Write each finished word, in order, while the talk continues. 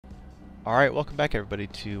Alright, welcome back everybody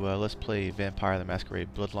to Let's Play Vampire the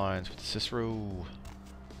Masquerade Bloodlines with Cicero.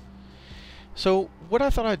 So, what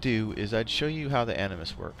I thought I'd do is I'd show you how the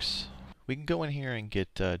animus works. We can go in here and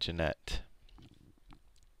get Jeanette.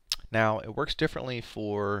 Now, it works differently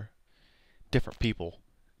for different people,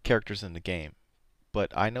 characters in the game.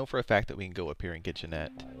 But I know for a fact that we can go up here and get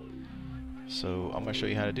Jeanette. So, I'm going to show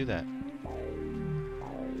you how to do that.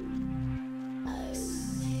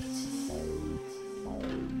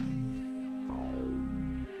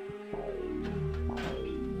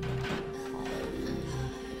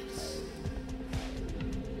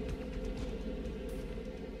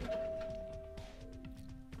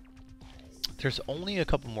 There's only a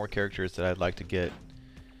couple more characters that I'd like to get,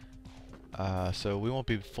 so we won't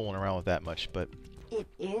be fooling around with that much, but it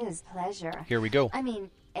is pleasure. Here we go. I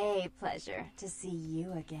mean, a pleasure to see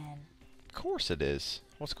you again. Of course it is.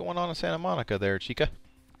 What's going on in Santa Monica there, Chica?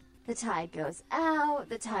 The tide goes out,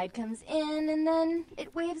 the tide comes in, and then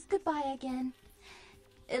it waves goodbye again.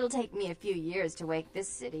 It'll take me a few years to wake this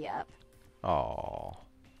city up. Aww.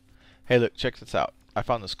 Hey, look, check this out. I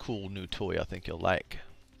found this cool new toy I think you'll like.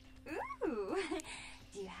 Ooh!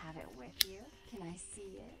 Do you have it with you? Can I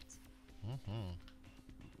see it? Mm-hmm.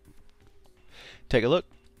 Take a look.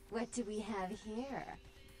 What do we have here?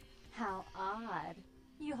 How odd.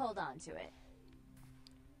 You hold on to it.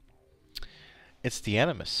 It's the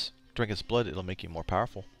animus. Drink its blood, it'll make you more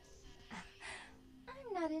powerful.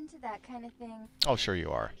 I'm not into that kind of thing. Oh, sure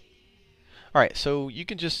you are. Alright, so you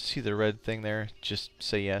can just see the red thing there. Just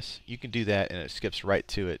say yes. You can do that and it skips right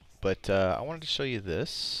to it. But I wanted to show you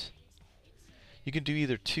this. You can do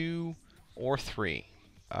either 2 or 3.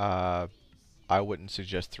 I wouldn't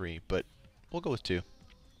suggest 3, but we'll go with 2.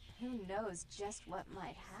 Who knows just what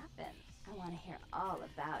might happen? I want to hear all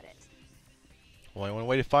about it. Only one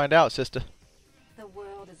way to find out, sister. The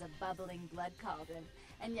world is a bubbling blood cauldron,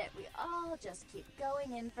 and yet we all just keep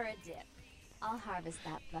going in for a dip. I'll harvest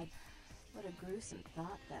that blood. What a gruesome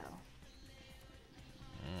thought, though.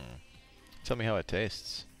 Tell me how it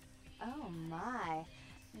tastes. Oh my.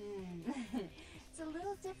 It's a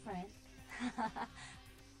little different.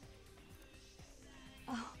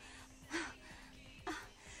 Oh.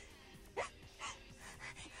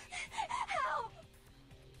 Help!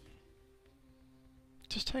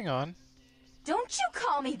 Just hang on. Don't you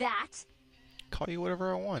call me that! Call you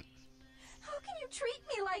whatever I want. How can you treat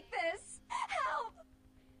me like this? Help!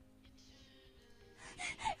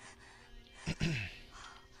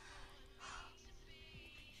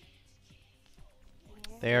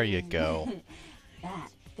 There you go.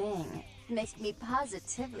 That thing makes me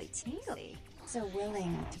positively tingly. So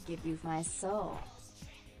willing to give you my soul.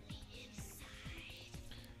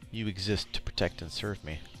 You exist to protect and serve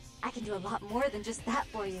me. I can do a lot more than just that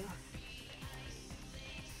for you.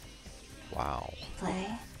 Wow. Play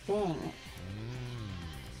thing.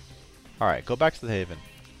 Alright, go back to the Haven.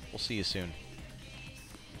 We'll see you soon.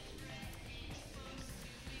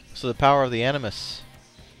 So the power of the animus.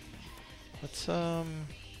 Let's go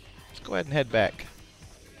ahead and head back.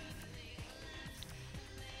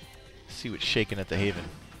 See what's shaking at the Haven.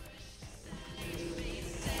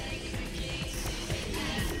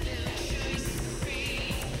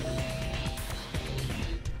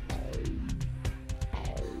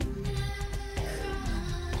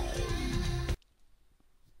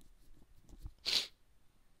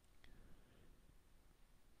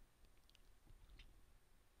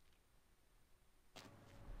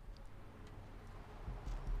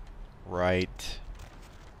 Right.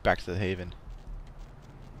 Back to the Haven.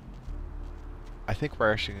 I think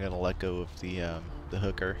we're actually going to let go of the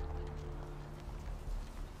hooker.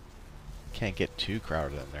 Can't get too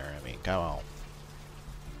crowded in there. I mean, come on.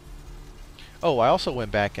 Oh, I also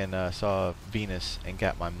went back and saw Venus and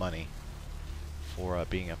got my money for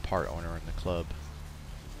being a part owner in the club.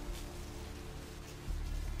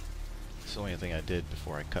 It's the only thing I did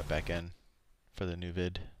before I cut back in for the new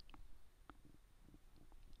vid.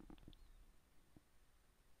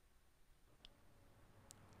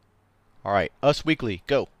 Alright, Us Weekly,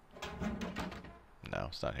 go! No,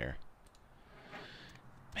 it's not here.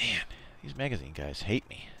 Man, these magazine guys hate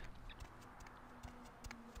me.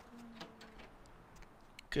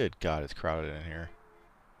 Good God, it's crowded in here.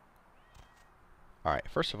 Alright,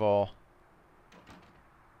 first of all,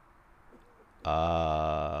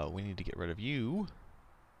 we need to get rid of you.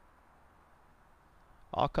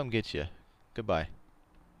 I'll come get you. Goodbye.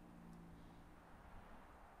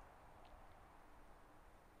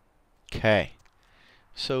 Okay.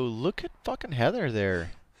 So look at fucking Heather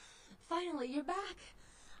there. Finally, you're back.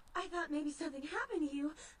 I thought maybe something happened to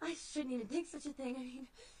you. I shouldn't even think such a thing. I mean,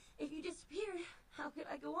 if you disappeared, how could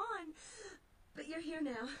I go on? But you're here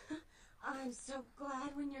now. I'm so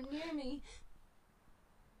glad when you're near me.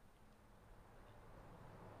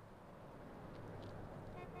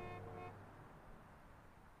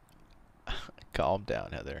 Calm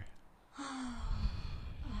down, Heather.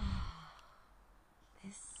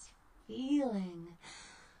 This feeling.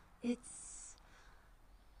 It's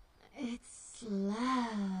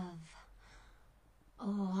love.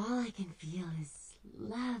 Oh, all I can feel is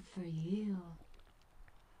love for you.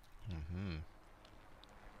 Mm-hmm.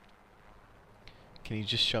 Can you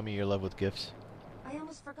just show me your love with gifts? I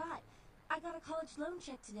almost forgot. I got a college loan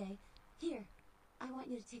check today. Here, I want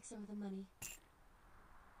you to take some of the money.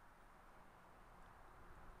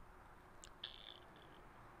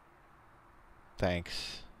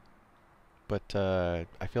 Thanks. But,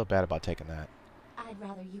 I feel bad about taking that. I'd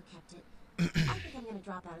rather you kept it. I think I'm gonna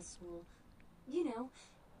drop out of school. You know,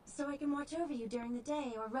 so I can watch over you during the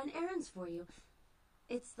day or run errands for you.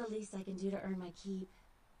 It's the least I can do to earn my keep.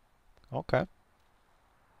 Okay.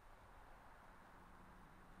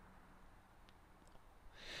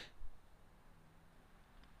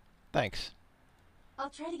 Thanks. I'll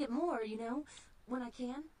try to get more, you know, when I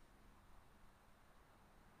can.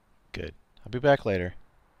 Good. I'll be back later.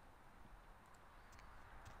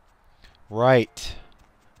 Right.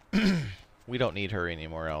 We don't need her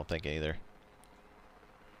anymore, I don't think, either.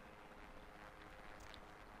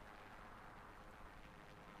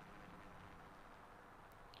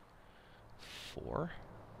 Four.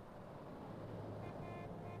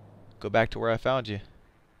 Go back to where I found you.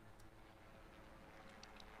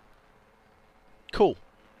 Cool.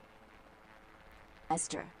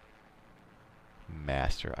 Master.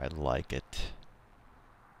 Master, I like it.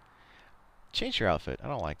 Change your outfit. I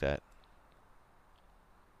don't like that.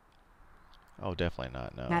 Oh, definitely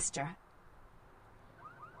not, no. Master.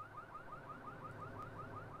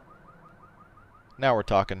 Now we're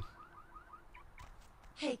talking.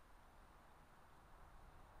 Hey,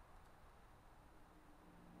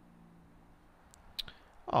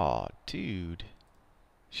 Aw, dude.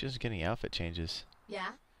 She doesn't get any outfit changes.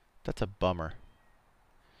 yeah? That's a bummer.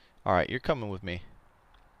 Alright, you're coming with me.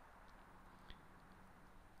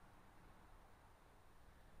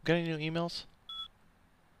 Got any new emails?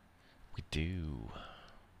 We do.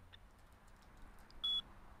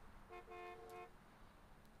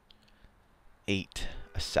 Eight.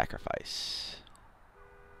 A sacrifice.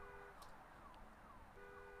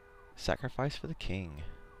 Sacrifice for the king.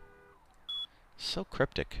 So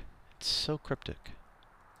cryptic. It's so cryptic.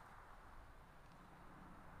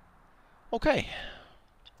 Okay.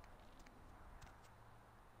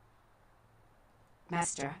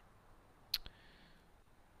 Master.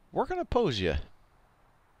 We're gonna pose you.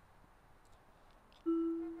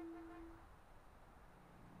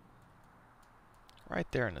 Right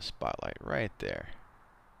there in the spotlight. Right there.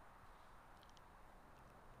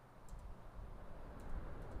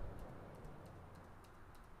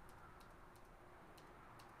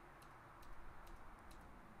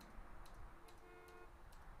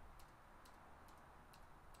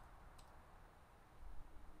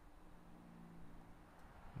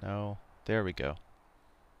 No. There we go.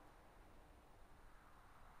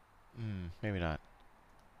 Maybe not.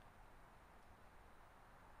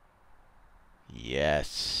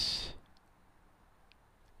 Yes.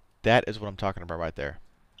 That is what I'm talking about right there.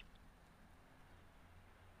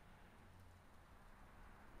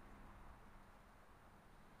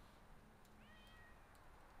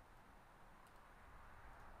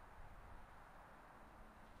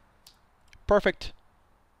 Perfect.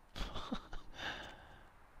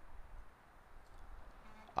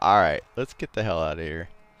 Alright, let's get the hell out of here.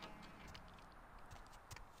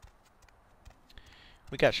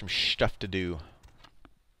 We got some stuff to do.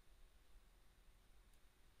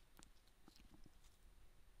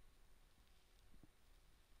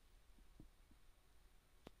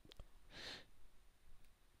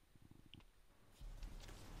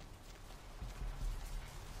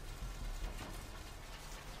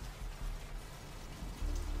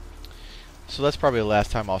 So that's probably the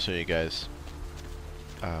last time I'll show you guys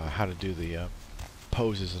how to do the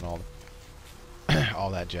poses and all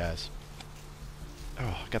that jazz.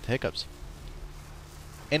 Oh, I got the hiccups.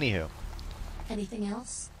 Anywho, Anything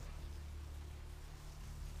else?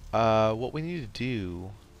 what we need to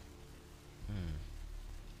do.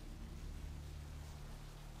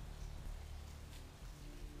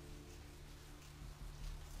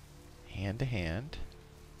 Hand to hand.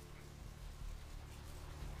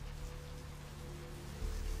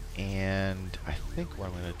 And I think what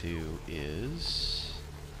I'm going to do is...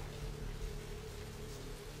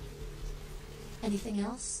 Anything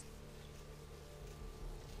else?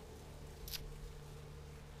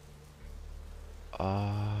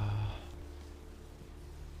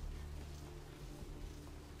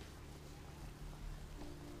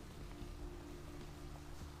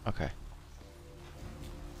 Okay.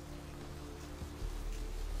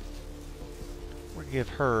 We're gonna give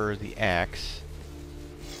her the axe.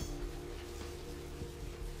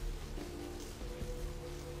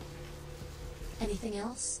 Anything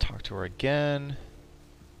else? Talk to her again.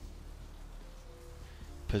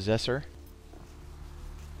 Possessor.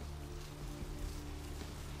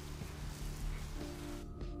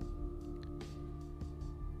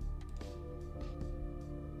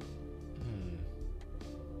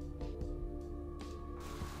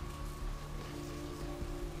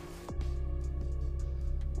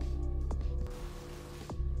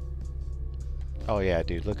 Oh yeah,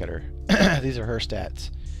 dude, look at her. These are her stats.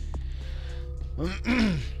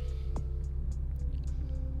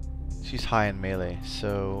 She's high in melee,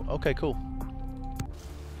 so okay, cool.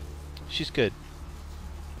 She's good.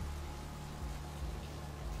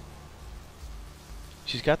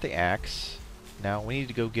 She's got the axe. Now we need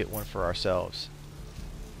to go get one for ourselves.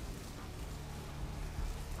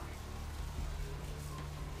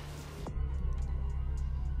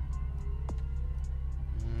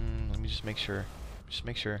 Let me just make sure. Just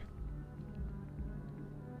make sure.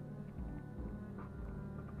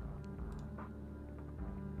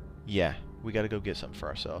 Yeah, we gotta go get something for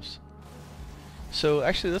ourselves. So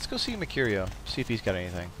actually, let's go see Mercurio, see if he's got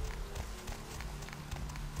anything.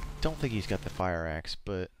 Don't think he's got the fire axe,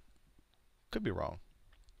 but could be wrong.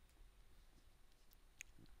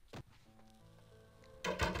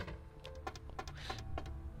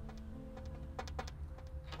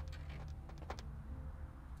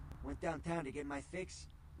 Went downtown to get my fix.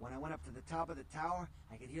 When I went up to the top of the tower,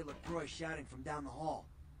 I could hear LaCroix shouting from down the hall.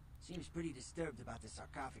 Seems pretty disturbed about the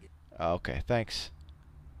sarcophagus. Okay, thanks.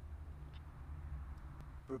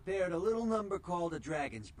 Prepared a little number called a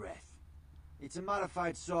Dragon's Breath. It's a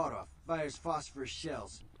modified sawed-off, fires phosphorus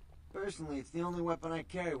shells. Personally, it's the only weapon I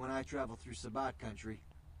carry when I travel through Sabbat country.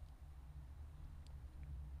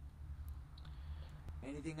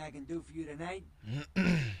 Anything I can do for you tonight?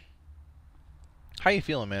 How you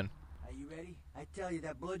feeling, man? Are you ready? I tell you,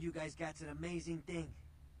 that blood you guys got's an amazing thing.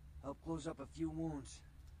 Help close up a few wounds.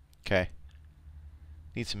 Okay.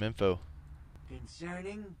 Need some info.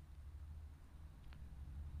 Concerning?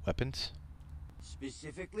 Weapons?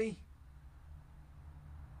 Specifically?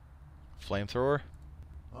 Flamethrower?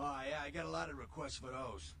 Oh, yeah, I got a lot of requests for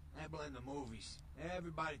those. I blame the movies.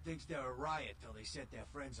 Everybody thinks they're a riot till they set their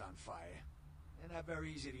friends on fire. They're not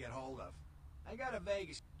very easy to get hold of. I got a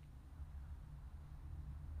Vegas.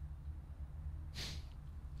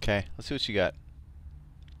 Okay, let's see what you got.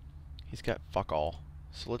 He's got fuck all.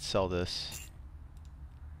 So let's sell this.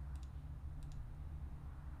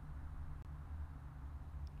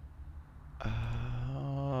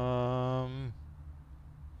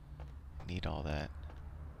 Need all that.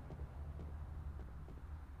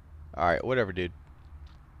 Alright, whatever, dude.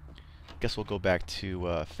 Guess we'll go back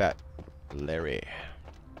to Fat Larry.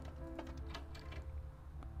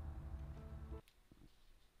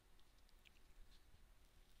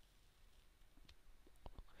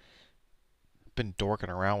 Been dorking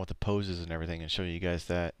around with the poses and everything and showing you guys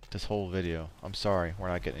that this whole video. I'm sorry we're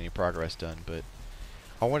not getting any progress done, but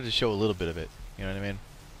I wanted to show a little bit of it. You know what I mean?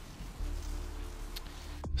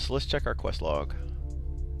 So let's check our quest log.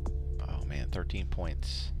 Oh man, 13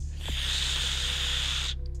 points.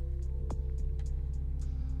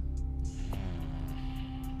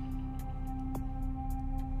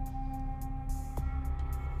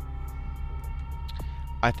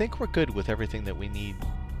 I think we're good with everything that we need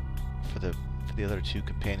for the other two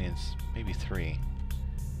companions, maybe three.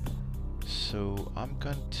 So I'm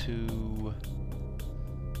going to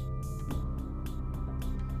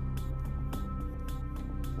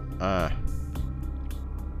no.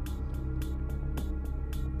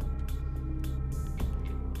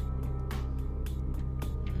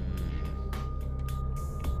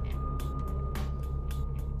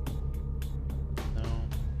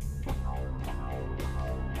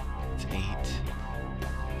 It's 8.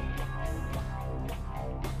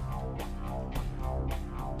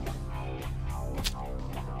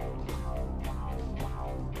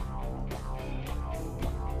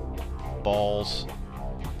 Balls.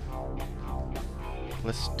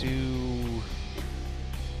 Let's do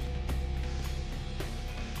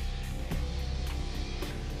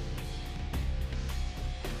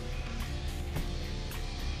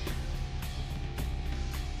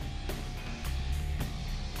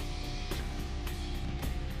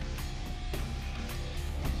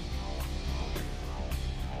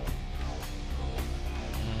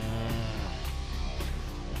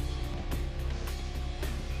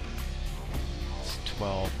it's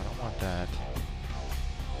 12. I don't want that.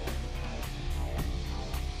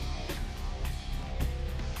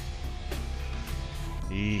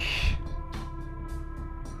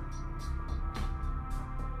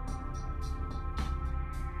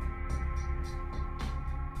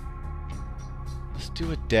 Let's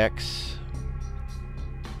do a dex.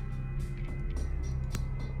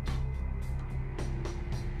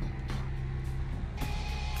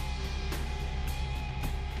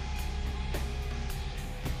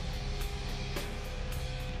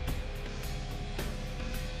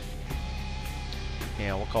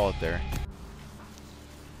 Yeah, we'll call it there.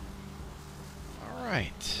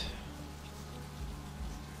 Alright.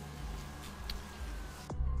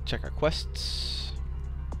 Check our quests.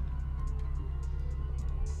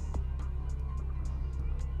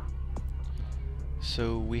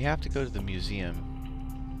 So we have to go to the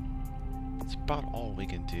museum. That's about all we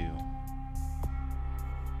can do.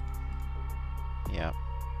 Yeah.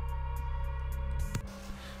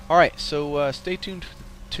 Alright, so stay tuned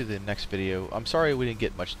to the next video. I'm sorry we didn't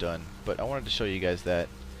get much done, but I wanted to show you guys that.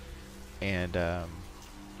 And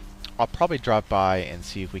I'll probably drop by and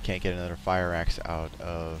see if we can't get another fire axe out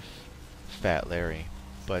of Fat Larry.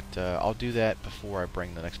 But I'll do that before I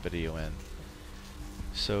bring the next video in.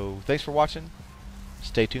 So thanks for watching.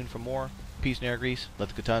 Stay tuned for more. Peace and air grease. Let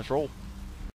the good times roll.